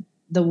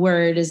the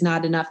word is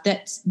not enough.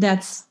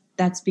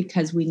 That's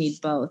because we need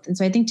both. And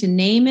so I think to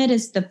name it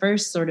is the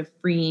first sort of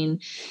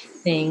freeing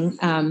thing.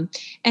 And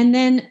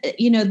then,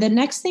 the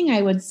next thing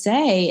I would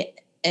say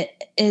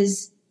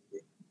is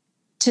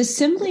to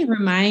simply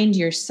remind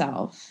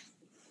yourself,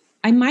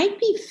 I might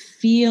be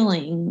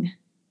feeling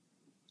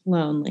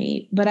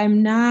lonely, but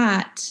I'm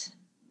not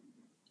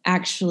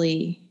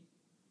actually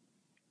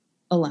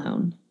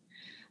alone.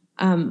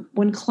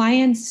 When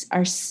clients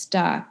are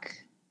stuck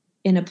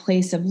in a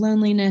place of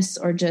loneliness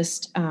or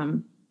just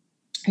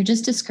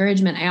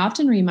discouragement, I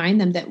often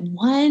remind them that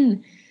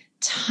one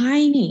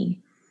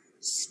tiny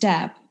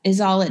step is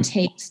all it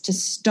takes to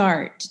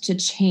start to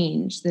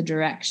change the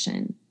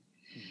direction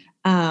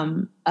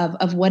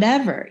of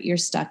whatever you're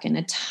stuck in.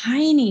 A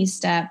tiny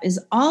step is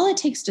all it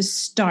takes to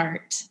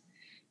start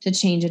to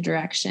change a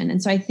direction.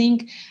 And so I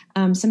think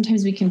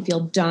sometimes we can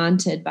feel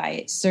daunted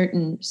by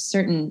certain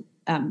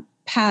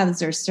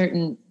paths or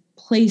certain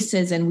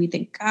places, and we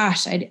think,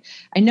 gosh, I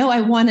know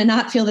I want to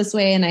not feel this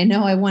way, and I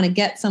know I want to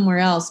get somewhere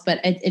else, but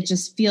it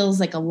just feels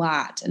like a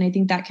lot. And I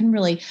think that can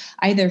really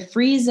either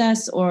freeze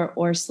us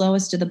or slow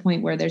us to the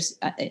point where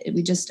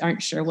we just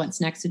aren't sure what's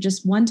next. So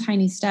just one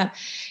tiny step.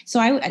 So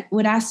I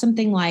would ask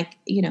something like,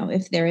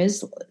 if there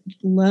is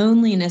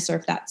loneliness, or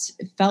if that's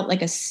felt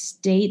like a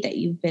state that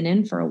you've been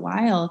in for a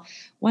while,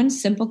 one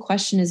simple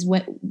question is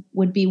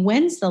would be,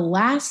 when's the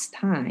last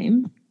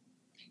time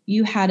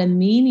you had a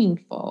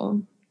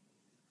meaningful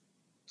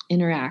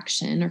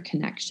interaction or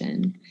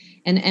connection?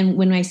 And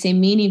when I say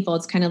meaningful,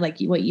 it's kind of like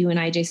what you and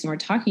I, Jason, were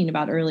talking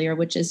about earlier,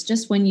 which is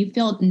just when you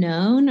felt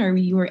known, or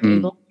you were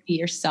able to be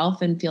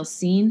yourself and feel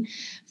seen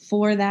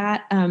for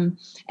that. And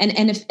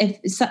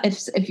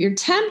if you're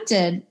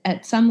tempted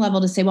at some level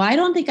to say, well, I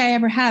don't think I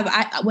ever have,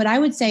 what I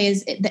would say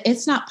is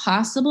it's not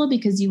possible,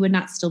 because you would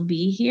not still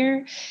be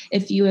here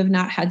if you have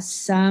not had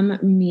some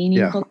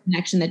meaningful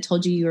connection that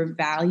told you were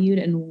valued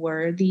and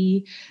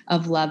worthy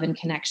of love and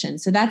connection.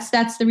 So that's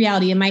the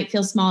reality. It might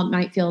feel small. It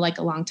might feel like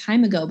a long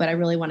time ago, but I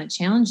really want to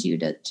challenge you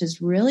to just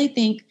really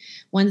think,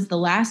 when's the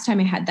last time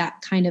I had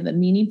that kind of a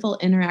meaningful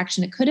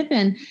interaction? It could have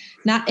been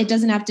it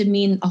doesn't have to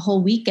mean a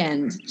whole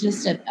weekend,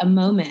 just a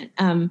moment.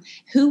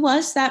 Who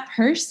was that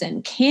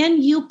person?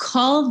 Can you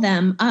call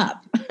them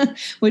up?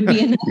 Would be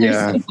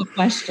another simple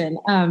question.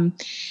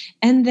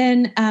 And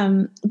then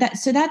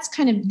that's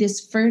kind of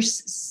this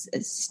first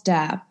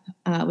step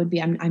would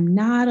be, I'm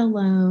not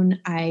alone.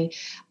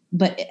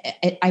 But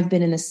I've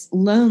been in this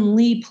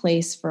lonely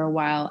place for a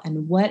while,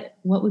 and what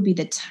would be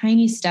the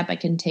tiny step I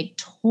can take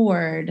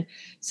toward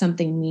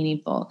something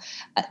meaningful?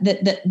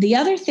 The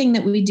other thing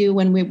that we do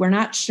when we're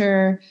not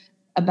sure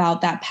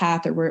about that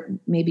path, or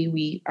maybe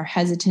we are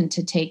hesitant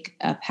to take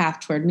a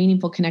path toward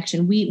meaningful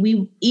connection,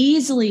 we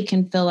easily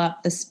can fill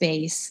up the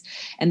space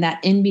and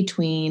that in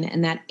between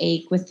and that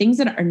ache with things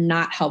that are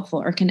not helpful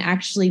or can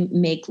actually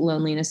make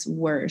loneliness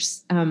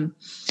worse.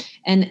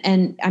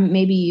 And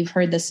maybe you've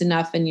heard this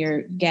enough and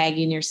you're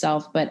gagging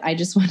yourself, but I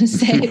just want to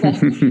say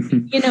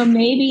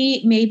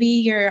that, maybe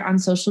you're on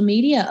social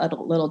media a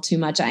little too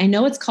much. I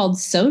know it's called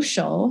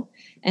social,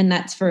 and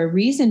that's for a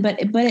reason, but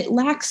it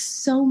lacks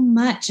so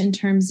much in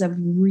terms of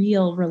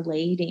real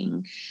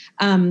relating.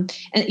 And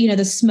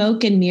the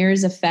smoke and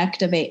mirrors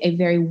effect of a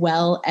very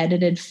well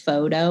edited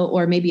photo,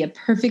 or maybe a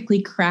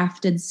perfectly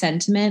crafted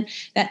sentiment,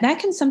 that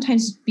can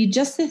sometimes be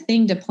just the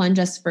thing to plunge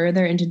us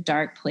further into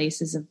dark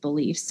places of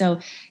belief. So,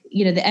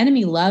 the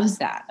enemy loves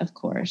that, of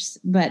course,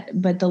 but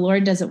the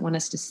Lord doesn't want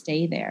us to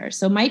stay there.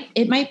 So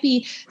it might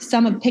be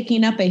some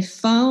picking up a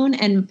phone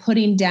and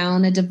putting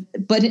down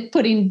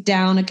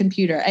a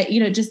computer.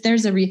 Just there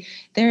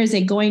is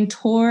a going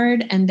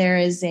toward, and there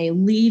is a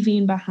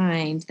leaving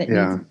behind that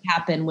needs to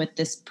happen with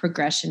this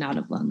progression out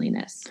of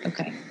loneliness.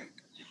 Okay.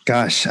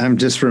 Gosh, I'm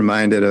just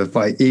reminded of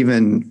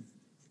even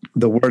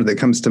the word that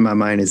comes to my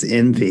mind is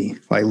envy.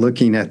 Like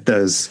looking at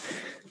those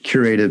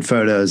curated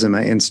photos in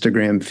my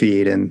Instagram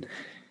feed and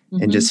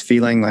just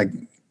feeling like,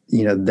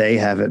 they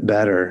have it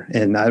better.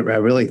 And I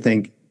really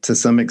think to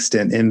some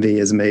extent, envy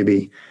is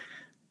maybe,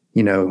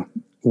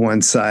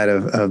 one side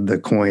of the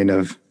coin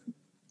of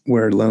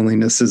where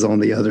loneliness is on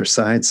the other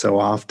side so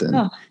often.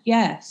 Oh,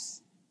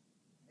 yes.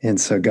 And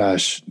so,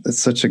 gosh, that's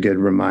such a good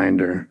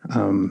reminder.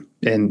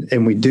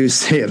 And we do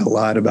say it a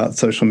lot about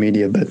social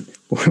media, but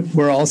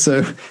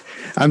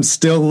I'm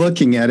still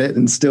looking at it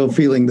and still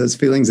feeling those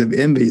feelings of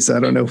envy. So I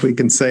don't know if we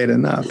can say it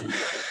enough.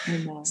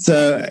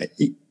 So,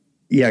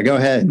 yeah, go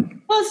ahead.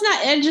 Well, it's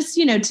not just,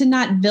 to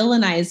not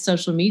villainize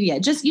social media.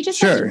 You just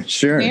sure.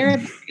 Share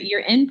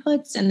your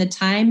inputs and the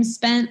time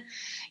spent,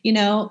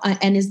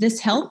 and is this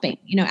helping?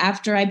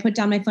 After I put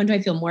down my phone, do I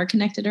feel more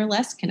connected or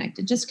less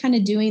connected? Just kind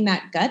of doing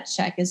that gut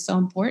check is so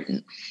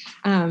important.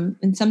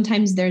 And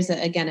sometimes there's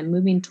a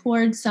moving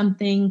towards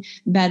something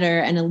better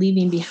and a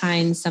leaving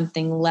behind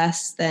something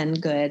less than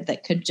good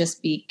that could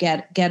just be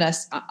get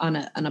us on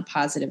a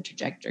positive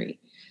trajectory.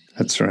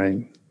 That's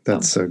right.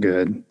 That's so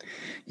good.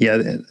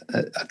 Yeah,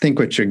 I think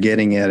what you're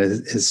getting at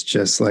is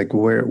just like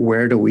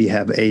where do we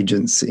have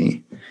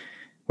agency?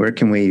 Where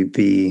can we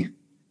be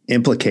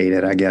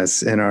implicated, I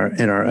guess, in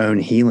our own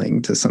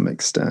healing to some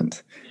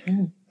extent?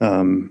 Sure.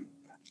 I'm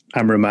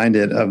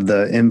reminded of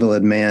the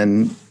invalid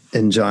man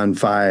in John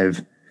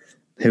 5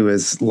 who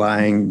was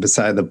lying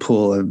beside the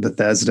pool of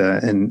Bethesda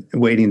and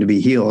waiting to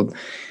be healed.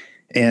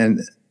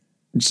 And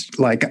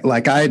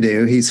like I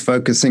do, he's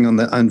focusing on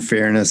the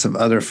unfairness of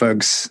other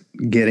folks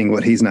getting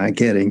what he's not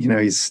getting.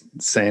 He's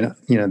saying,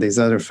 these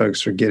other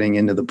folks are getting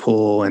into the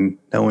pool and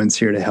no one's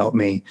here to help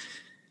me.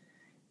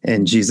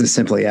 And Jesus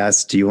simply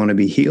asks, do you want to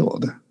be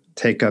healed?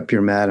 Take up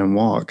your mat and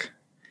walk.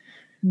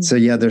 Mm-hmm. So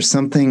yeah, there's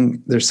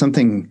something,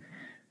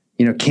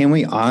 can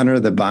we honor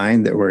the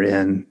bind that we're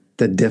in,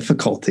 the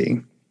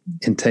difficulty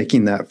in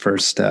taking that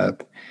first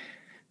step?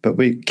 But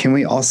can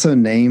we also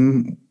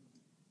name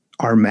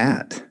our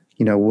mat?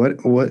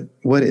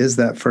 What is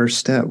that first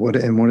step? What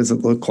does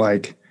it look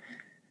like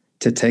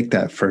to take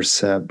that first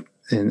step?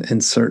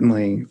 And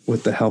certainly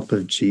with the help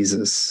of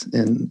Jesus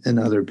and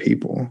other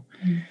people.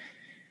 Mm-hmm.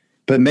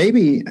 But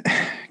maybe,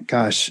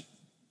 gosh,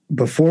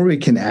 before we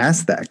can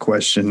ask that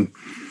question,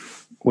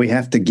 we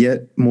have to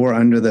get more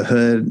under the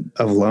hood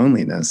of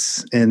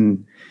loneliness.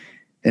 And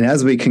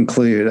as we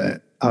conclude,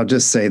 I'll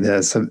just say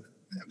this. I've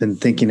been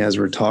thinking as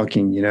we're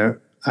talking,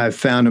 I've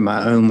found in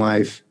my own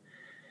life,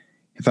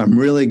 if I'm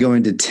really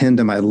going to tend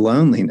to my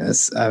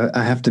loneliness,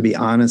 I have to be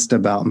honest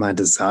about my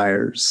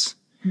desires.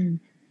 Mm.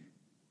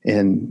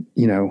 And,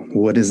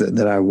 what is it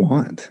that I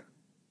want?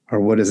 Or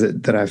what is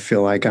it that I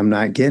feel like I'm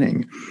not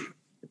getting?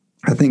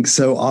 I think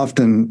so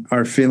often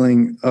our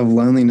feeling of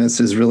loneliness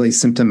is really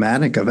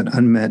symptomatic of an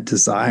unmet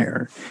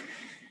desire.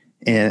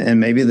 And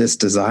maybe this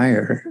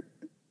desire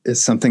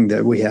is something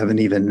that we haven't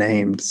even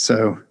named.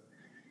 So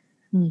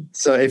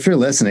if you're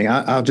listening,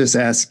 I'll just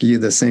ask you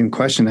the same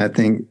question I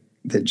think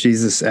that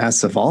Jesus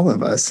asks of all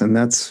of us, and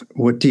that's,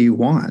 what do you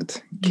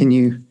want? Can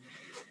you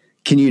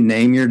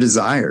name your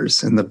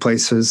desires and the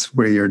places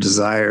where your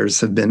desires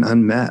have been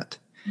unmet?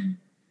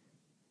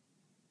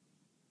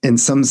 In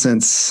some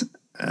sense,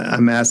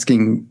 I'm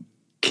asking,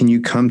 can you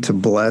come to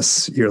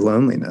bless your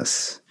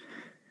loneliness?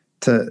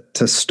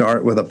 To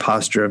start with a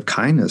posture of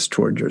kindness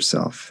toward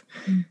yourself?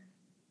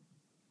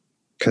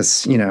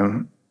 Because,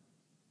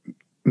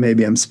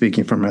 maybe I'm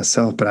speaking for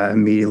myself, but I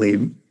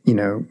immediately,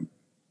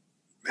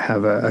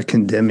 have a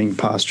condemning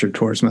posture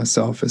towards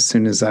myself as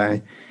soon as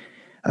I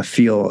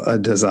feel a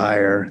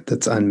desire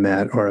that's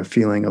unmet or a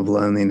feeling of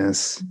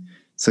loneliness.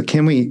 So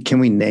can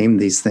we name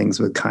these things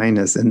with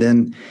kindness? And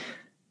then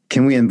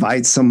can we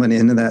invite someone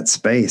into that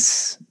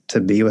space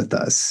to be with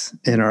us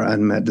in our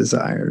unmet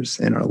desires,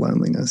 in our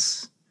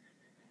loneliness?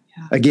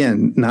 Yeah.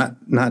 Again,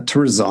 not to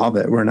resolve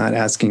it. We're not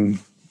asking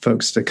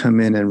folks to come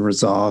in and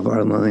resolve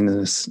our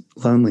loneliness,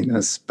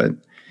 but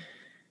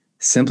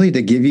simply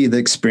to give you the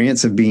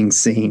experience of being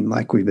seen,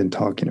 like we've been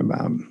talking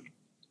about.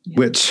 Yeah.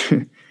 Which,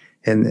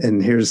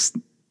 and here's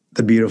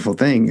the beautiful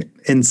thing,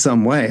 in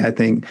some way, I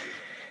think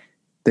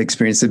the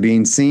experience of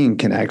being seen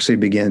can actually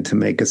begin to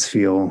make us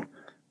feel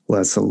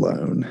less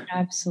alone.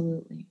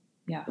 Absolutely.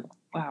 Yeah.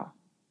 Wow.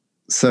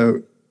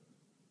 So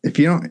if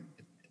you don't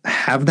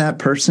have that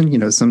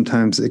person,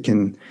 sometimes it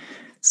can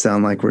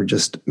sound like we're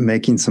just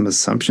making some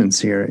assumptions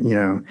here.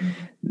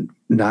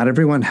 Not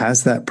everyone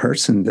has that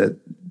person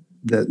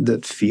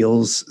that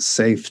feels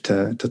safe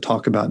to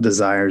talk about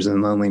desires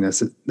and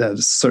loneliness. That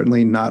has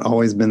certainly not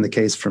always been the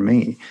case for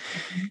me.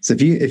 Mm-hmm. So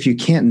if you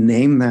can't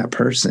name that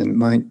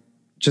person,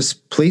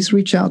 just please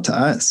reach out to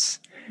us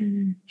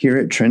here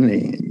at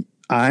Trinity.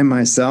 I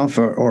myself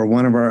or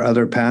one of our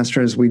other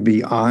pastors, we'd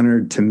be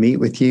honored to meet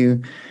with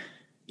you.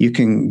 You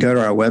can go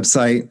to our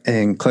website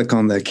and click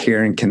on the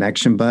Care and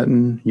Connection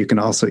button. You can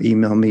also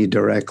email me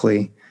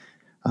directly.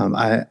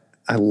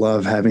 I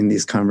love having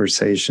these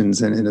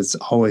conversations, and it's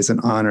always an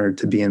honor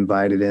to be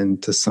invited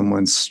into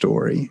someone's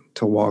story,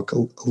 to walk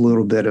a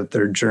little bit of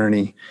their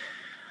journey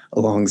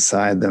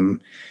alongside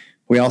them.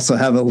 We also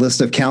have a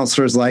list of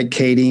counselors like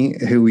Katie,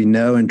 who we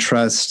know and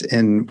trust,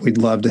 and we'd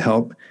love to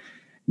help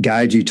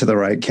guide you to the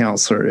right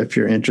counselor if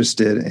you're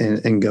interested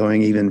in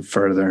going even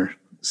further.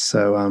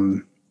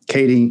 So,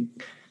 Katie,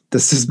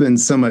 this has been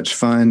so much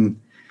fun.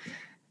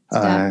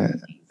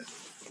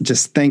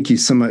 Just thank you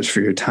so much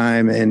for your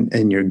time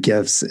and your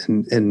gifts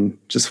and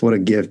just what a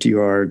gift you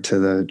are to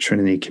the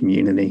Trinity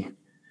community.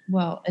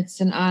 Well, it's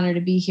an honor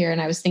to be here.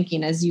 And I was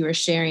thinking as you were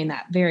sharing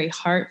that very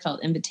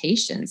heartfelt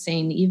invitation,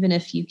 saying, even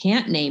if you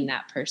can't name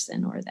that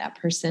person or that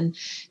person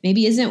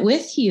maybe isn't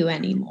with you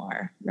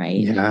anymore, right?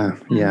 Yeah.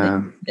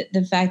 Yeah.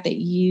 The fact that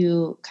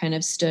you kind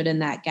of stood in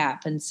that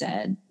gap and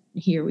said,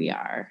 here we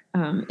are,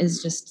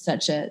 is just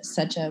such a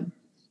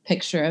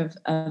picture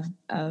of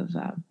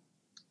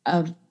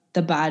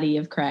the body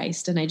of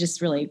Christ. And I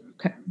just really,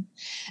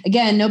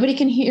 again, nobody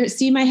can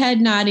see my head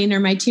nodding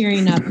or my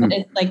tearing up, but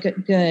it's like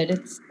good.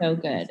 It's so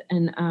good.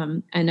 And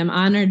I'm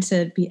honored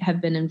to have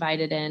been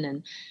invited in,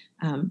 and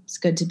it's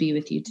good to be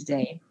with you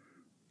today,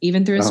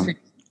 even through a screen.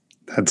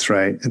 That's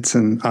right. It's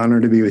an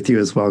honor to be with you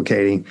as well,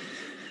 Katie.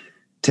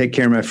 Take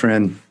care, my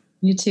friend.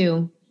 You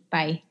too.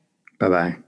 Bye. Bye-bye.